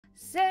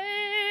Celebrate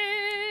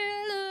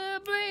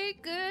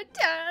good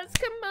times,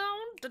 come on.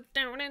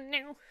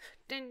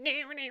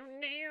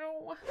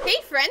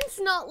 Hey friends,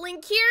 Not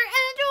Link here,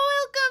 and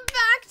welcome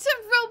back to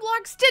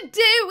Roblox.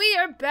 Today we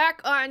are back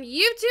on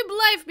YouTube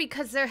Live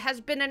because there has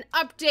been an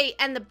update,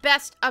 and the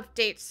best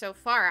update so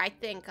far, I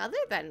think, other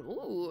than,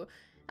 ooh,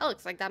 that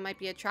looks like that might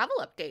be a travel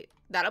update.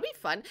 That'll be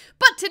fun.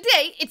 But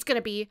today, it's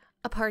gonna be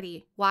a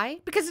party. Why?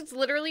 Because it's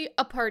literally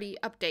a party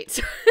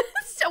update.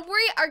 So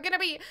we are going to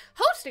be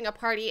hosting a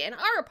party in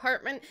our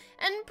apartment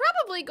and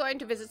probably going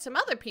to visit some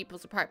other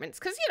people's apartments.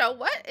 Because, you know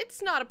what?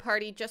 It's not a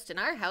party just in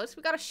our house.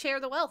 We got to share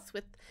the wealth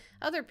with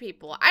other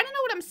people. I don't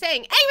know what I'm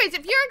saying. Anyways,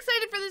 if you're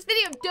excited for this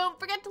video, don't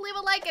forget to leave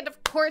a like. And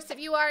of course, if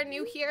you are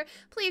new here,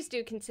 please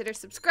do consider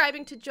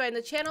subscribing to join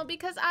the channel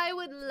because I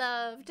would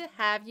love to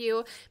have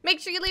you. Make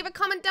sure you leave a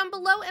comment down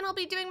below and I'll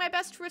be doing my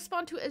best to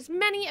respond to as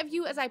many of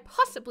you as I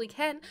possibly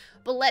can.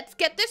 But let's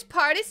get this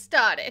party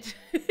started.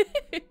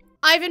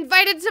 I've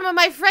invited some of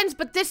my friends,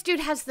 but this dude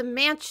has the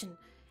mansion.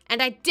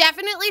 And I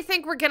definitely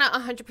think we're gonna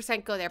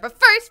 100% go there.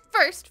 But first,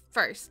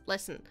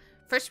 listen.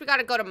 First, we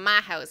gotta go to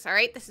my house, all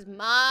right? This is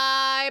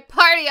my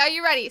party. Are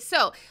you ready?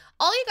 So,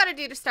 all you gotta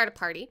do to start a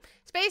party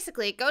is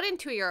basically go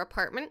into your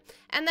apartment,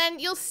 and then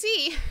you'll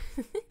see,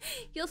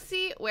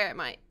 where am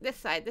I? This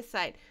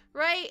side,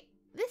 right?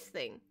 This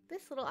thing,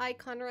 this little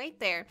icon right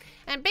there.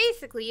 And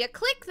basically, you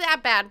click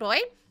that bad boy,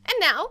 and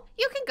now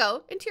you can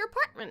go into your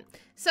apartment.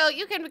 So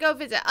you can go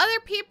visit other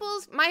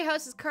people's. My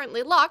house is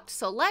currently locked,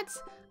 so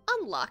let's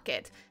unlock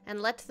it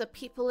and let the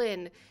people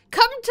in.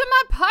 Come to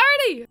my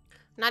party!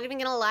 Not even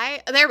gonna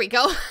lie. There we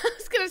go. I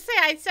was gonna say,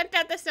 I sent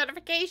out this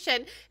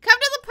notification. Come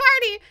to the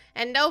party!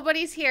 And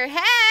nobody's here.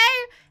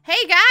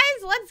 Hey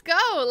guys, let's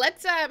go.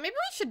 Let's, maybe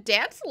we should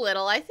dance a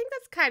little. I think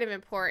that's kind of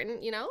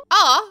important, you know?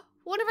 Aw,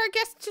 one of our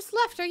guests just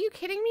left. Are you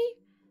kidding me?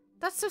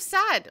 That's so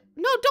sad.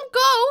 No, don't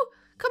go!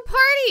 Come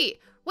party!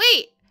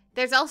 Wait.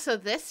 There's also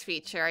this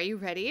feature. Are you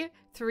ready?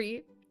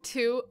 3,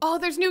 2, oh,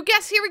 there's new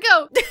guests. Here we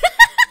go.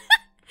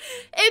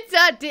 It's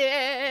a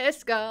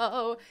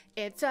disco.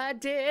 It's a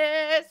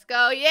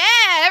disco.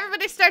 Yeah,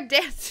 everybody start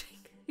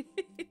dancing.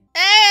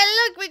 Hey,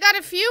 look, we got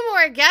a few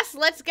more guests.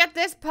 Let's get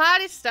this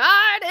party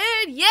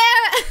started.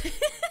 Yeah.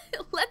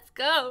 Let's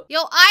go. Yo,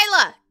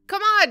 Isla,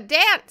 come on,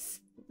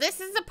 dance. This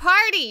is a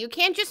party. You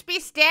can't just be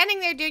standing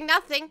there doing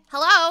nothing.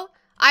 Hello?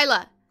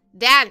 Isla,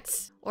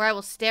 dance, or I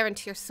will stare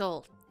into your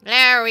soul.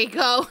 There we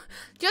go.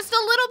 Just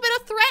a little bit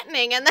of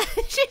threatening, and then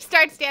she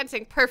starts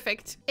dancing.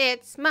 Perfect.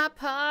 It's my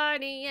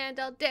party, and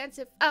I'll dance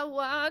if I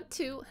want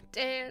to.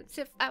 Dance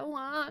if I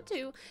want to.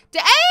 Hey,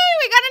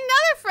 we got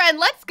another friend.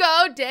 Let's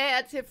go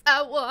dance if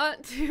I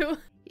want to.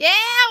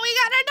 Yeah, we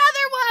got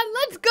another one.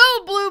 Let's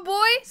go, blue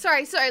boy.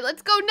 Sorry.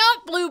 Let's go,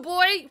 not blue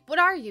boy. What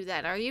are you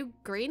then? Are you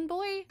green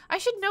boy? I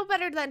should know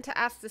better than to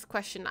ask this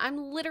question. I'm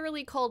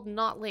literally called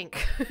Not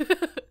Link.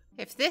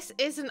 If this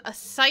isn't a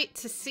sight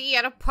to see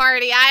at a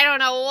party, I don't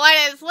know what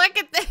is. Look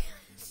at this.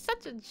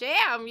 Such a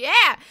jam.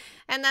 Yeah.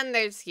 And then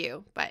there's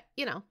you. But,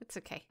 you know, it's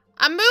okay.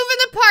 I'm moving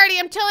the party.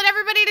 I'm telling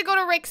everybody to go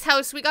to Rick's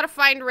house. We got to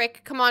find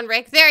Rick. Come on,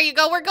 Rick. There you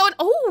go. We're going.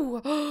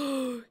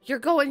 Oh,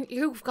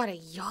 you've got a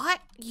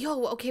yacht?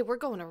 Yo, okay, we're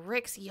going to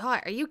Rick's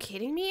yacht. Are you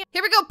kidding me?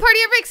 Here we go. Party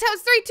at Rick's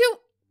house. 3, 2.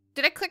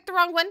 Did I click the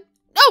wrong one?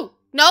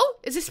 No.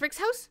 Is this Rick's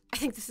house? I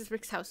think this is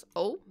Rick's house.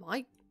 Oh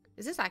my.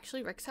 Is this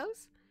actually Rick's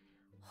house?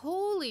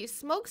 Holy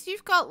smokes,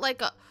 you've got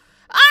like a...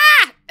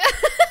 Ah! I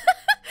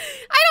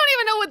don't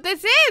even know what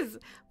this is,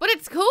 but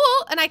it's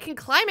cool, and I can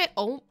climb it.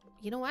 Oh,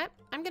 you know what?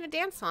 I'm gonna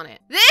dance on it.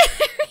 There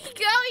we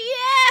go,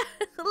 yeah!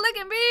 Look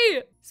at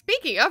me!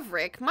 Speaking of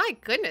Rick, my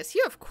goodness,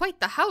 you have quite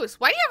the house.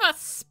 Why do you have a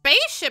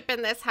spaceship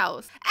in this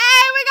house?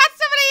 Hey, we got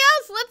somebody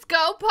else! Let's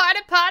go,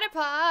 party!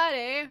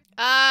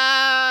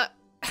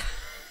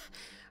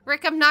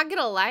 Rick, I'm not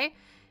gonna lie.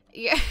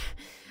 Yeah,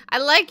 I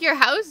like your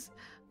house.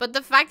 But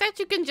the fact that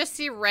you can just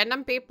see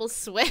random people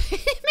swimming,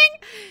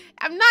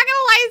 I'm not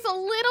gonna lie, it's a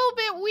little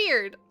bit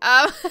weird.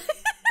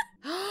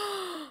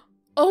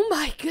 Oh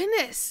my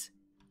goodness.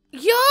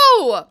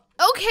 Yo!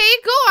 Okay,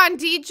 go on,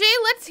 DJ.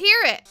 Let's hear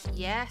it.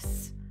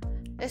 Yes.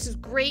 This is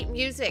great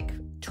music.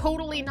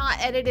 Totally not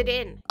edited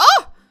in.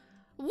 Oh!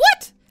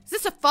 What? Is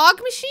this a fog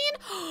machine?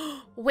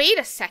 Wait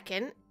a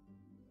second.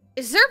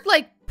 Is there,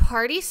 like,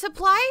 party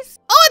supplies?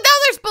 Oh, and now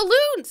there's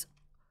balloons!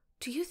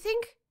 Do you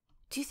think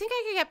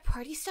I could get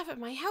party stuff at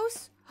my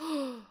house?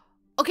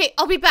 Okay,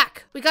 I'll be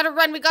back. We gotta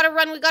run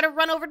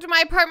over to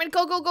my apartment.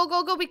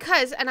 Go,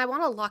 because, and I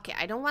wanna lock it.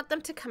 I don't want them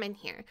to come in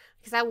here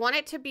because I want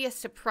it to be a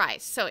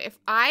surprise. So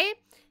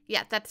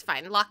yeah, that's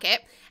fine, lock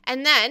it.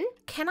 And then,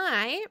 can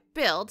I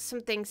build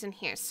some things in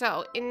here?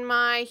 So,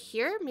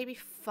 here, maybe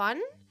fun?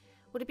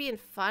 Would it be in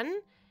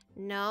fun?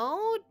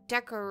 No.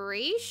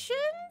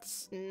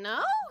 Decorations?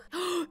 No.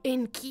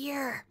 In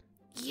gear.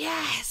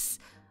 Yes.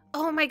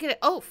 Oh my goodness.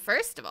 Oh,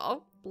 first of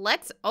all,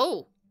 that's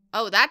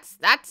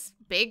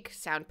big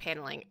sound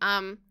paneling.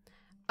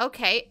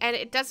 Okay, and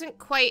it doesn't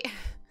quite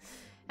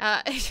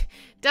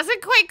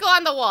go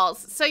on the walls.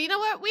 So you know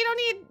what? We don't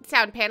need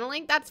sound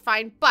paneling. That's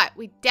fine, but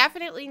we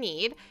definitely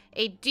need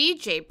a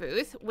DJ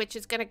booth, which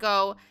is gonna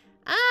go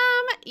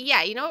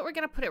Yeah, you know what? We're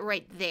gonna put it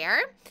right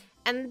there.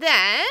 And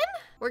then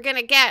we're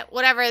gonna get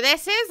whatever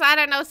this is. I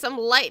don't know, some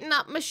lighten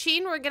up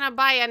machine. We're gonna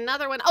buy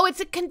another one. Oh, it's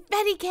a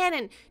confetti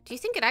cannon. Do you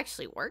think it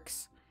actually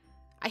works?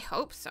 I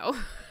hope so.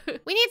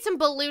 We need some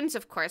balloons,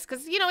 of course,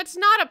 because, you know, it's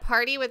not a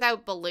party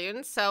without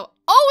balloons. So,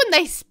 oh, and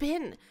they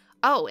spin.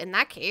 Oh, in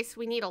that case,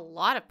 we need a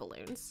lot of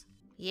balloons.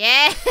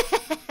 Yeah,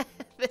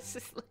 this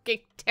is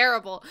looking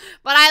terrible,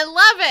 but I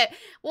love it.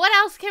 What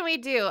else can we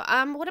do?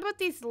 What about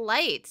these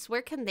lights?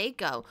 Where can they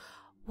go?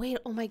 Wait,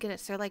 oh my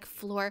goodness, they're like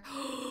floor.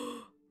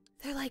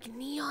 They're like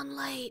neon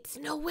lights.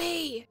 No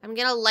way. I'm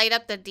gonna light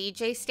up the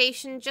DJ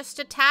station just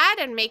a tad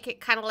and make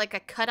it kind of like a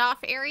cutoff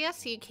area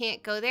so you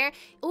can't go there.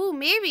 Ooh,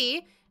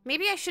 maybe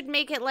I should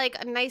make it like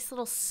a nice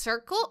little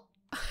circle.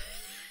 Wait,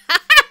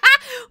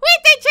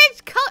 they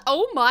changed color.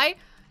 Oh my.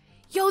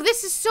 Yo,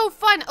 this is so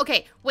fun.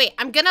 Okay, wait,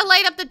 I'm gonna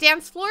light up the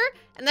dance floor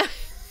and then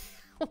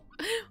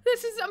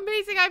this is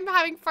amazing. I'm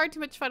having far too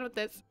much fun with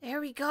this.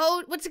 There we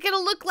go. What's it gonna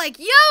look like?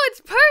 Yo,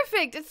 it's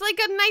perfect. It's like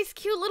a nice,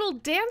 cute little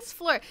dance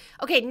floor.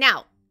 Okay,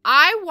 now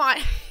I want,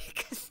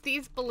 because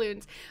these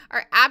balloons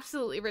are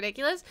absolutely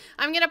ridiculous,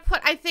 I'm gonna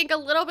put, I think, a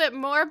little bit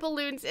more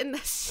balloons in the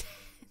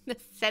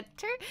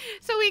center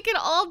so we can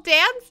all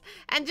dance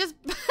and just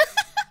pump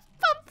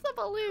the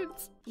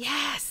balloons.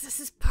 Yes, this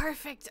is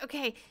perfect.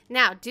 Okay,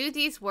 now, do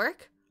these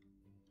work?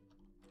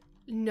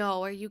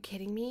 No, are you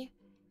kidding me?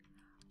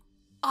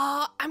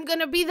 Oh, I'm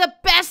gonna be the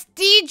best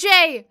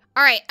DJ.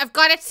 All right, I've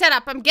got it set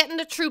up. I'm getting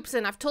the troops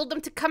in. I've told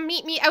them to come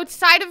meet me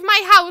outside of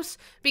my house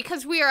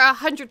because we are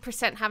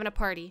 100% having a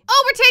party.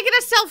 Oh, we're taking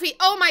a selfie.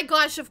 Oh my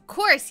gosh, of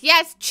course.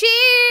 Yes, cheese.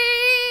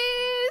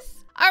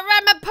 All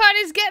right, my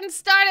party's getting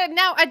started.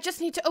 Now I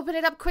just need to open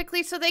it up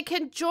quickly so they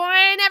can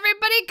join.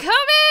 Everybody come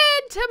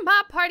in to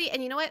my party.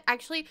 And you know what?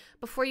 Actually,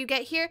 before you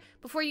get here,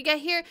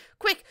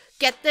 quick,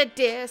 get the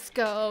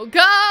disco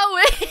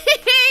going.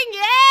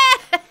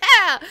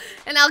 Yeah.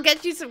 And I'll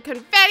get you some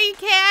confetti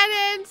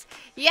cannons.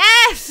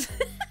 Yes.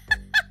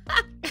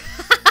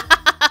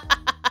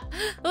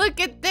 Look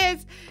at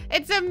this.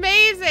 It's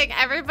amazing.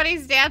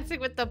 Everybody's dancing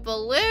with the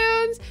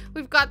balloons.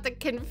 We've got the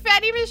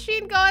confetti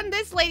machine going.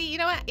 This lady, you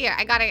know what? Here,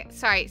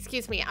 sorry,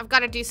 excuse me. I've got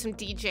to do some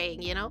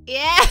DJing, you know?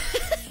 Yeah.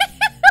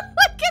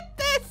 Look at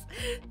this.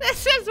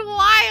 This is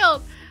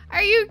wild.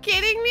 Are you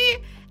kidding me?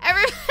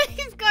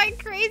 Everybody's going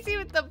crazy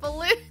with the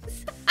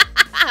balloons.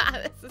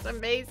 This is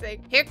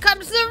amazing. Here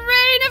comes the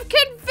rain of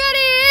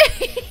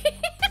confetti.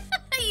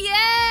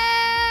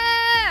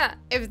 Yeah!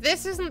 If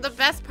this isn't the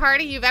best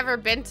party you've ever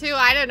been to,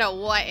 I don't know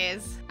what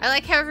is. I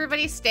like how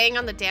everybody's staying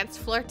on the dance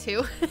floor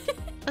too.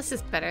 This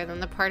is better than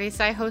the parties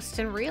I host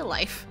in real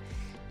life.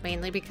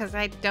 Mainly because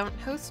I don't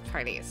host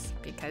parties,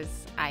 because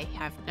I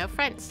have no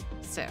friends.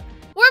 So, we're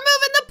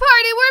moving the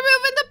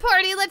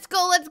party,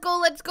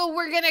 Let's go.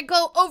 We're gonna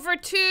go over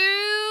to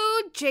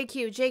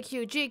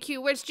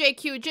JQ. Where's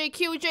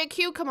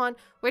JQ? Come on.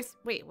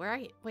 Wait, where are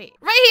you? Wait,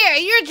 right here,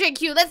 you're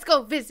JQ. Let's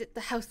go visit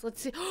the house.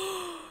 Let's see.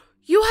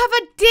 You have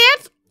a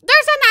dance?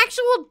 There's an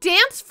actual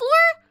dance floor?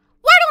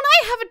 Why don't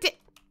I have a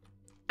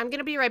I'm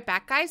gonna be right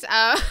back, guys.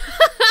 No,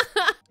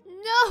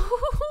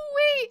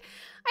 wait.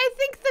 I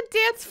think the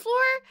dance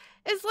floor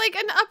is like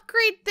an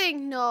upgrade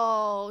thing.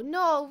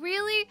 No,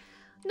 really?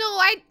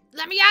 No,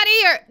 let me out of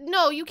here.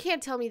 No, you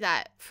can't tell me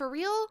that. For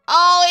real?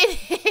 Oh,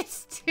 it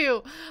is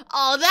too.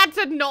 Oh, that's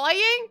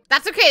annoying.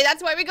 That's okay.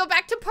 That's why we go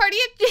back to party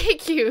at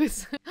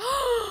JQ's.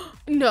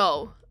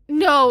 No,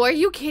 are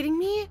you kidding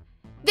me?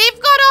 They've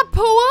got a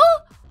pool?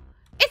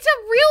 It's a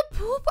real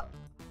pool?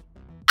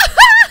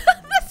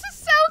 This is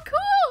so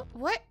cool.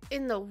 What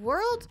in the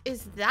world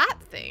is that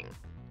thing?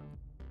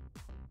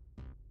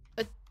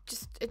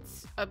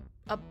 It's a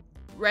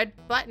red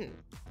button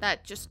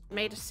that just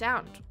made a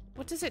sound.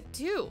 What does it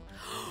do?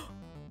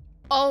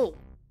 Oh,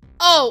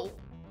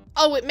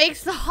 it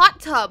makes the hot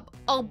tub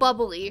all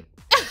bubbly.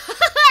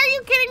 Are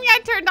you kidding me? I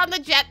turned on the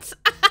jets.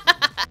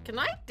 Can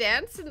I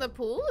dance in the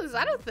pool? Is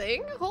that a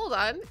thing? Hold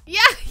on. Yeah,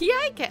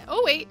 I can.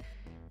 Oh, wait.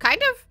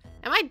 Kind of?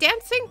 Am I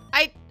dancing?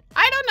 I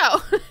don't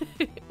know.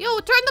 Yo,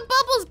 turn the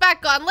bubbles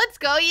back on. Let's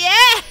go.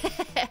 Yeah.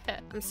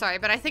 I'm sorry,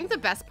 but I think the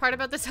best part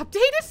about this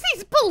update is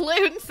these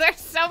balloons. They're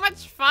so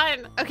much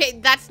fun. Okay,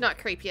 that's not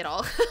creepy at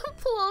all.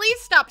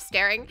 Please stop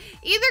staring.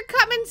 Either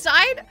come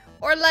inside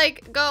or,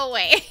 like, go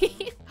away.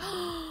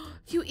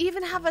 You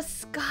even have a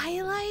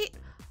skylight?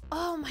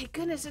 Oh my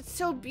goodness, it's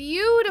so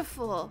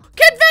beautiful.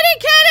 Confetti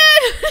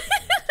cannon!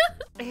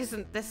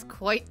 Isn't this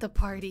quite the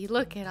party?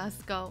 Look at us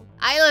go.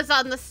 Isla's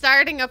on the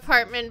starting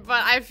apartment,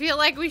 but I feel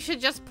like we should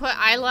just put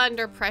Isla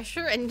under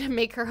pressure and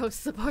make her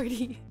host the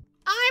party.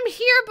 I'm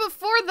here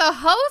before the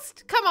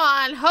host? Come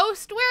on,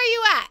 host, where are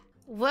you at?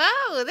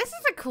 Whoa, this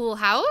is a cool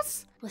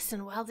house.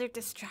 Listen, while they're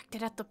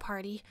distracted at the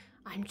party,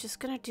 I'm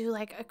just gonna do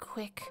like a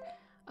quick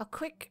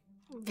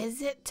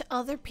visit to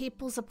other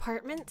people's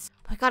apartments.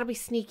 I gotta be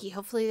sneaky.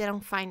 Hopefully they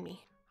don't find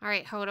me. All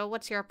right, Hodo,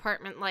 what's your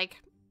apartment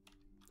like?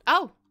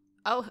 Oh,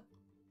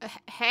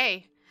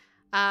 hey.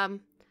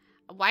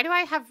 Why do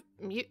I have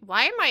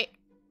why am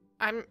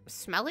I'm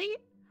smelly?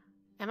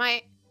 Am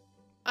I,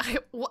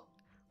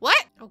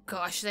 What? Oh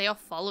gosh, they all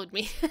followed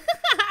me.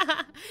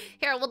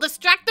 Here, we'll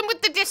distract them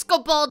with the disco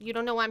ball. You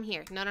don't know I'm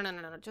here. No.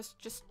 Just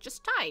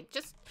hide.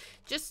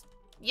 Just,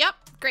 yep.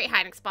 Great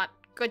hiding spot.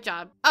 Good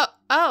job.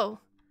 Oh.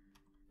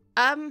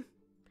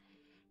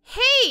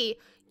 Hey,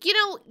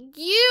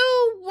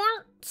 you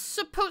weren't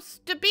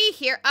supposed to be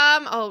here.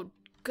 Oh,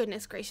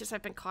 goodness gracious,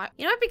 I've been caught.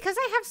 You know what, because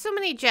I have so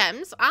many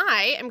gems,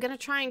 I am gonna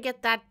try and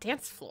get that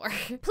dance floor.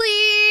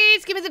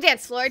 Please give me the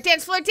dance floor.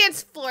 Dance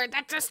floor.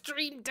 That's a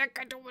stream deck.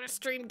 I don't want a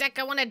stream deck.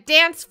 I want a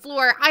dance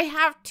floor. I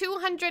have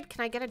 200.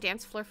 Can I get a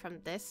dance floor from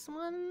this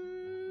one?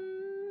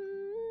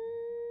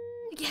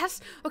 Yes.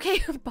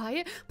 Okay, buy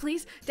it,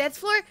 please. Dance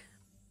floor.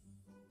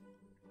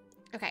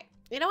 Okay,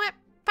 you know what?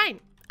 Fine.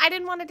 I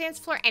didn't want a dance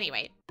floor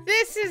anyway.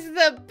 This is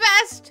the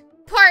best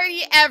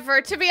party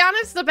ever. To be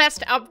honest, the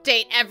best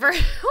update ever. What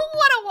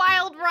a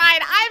wild ride.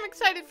 I'm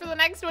excited for the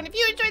next one. If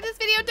you enjoyed this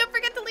video, don't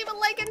forget to leave a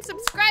like and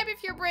subscribe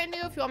if you're brand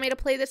new. If you want me to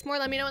play this more,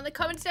 let me know in the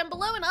comments down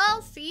below, and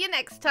I'll see you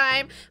next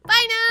time.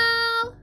 Bye now.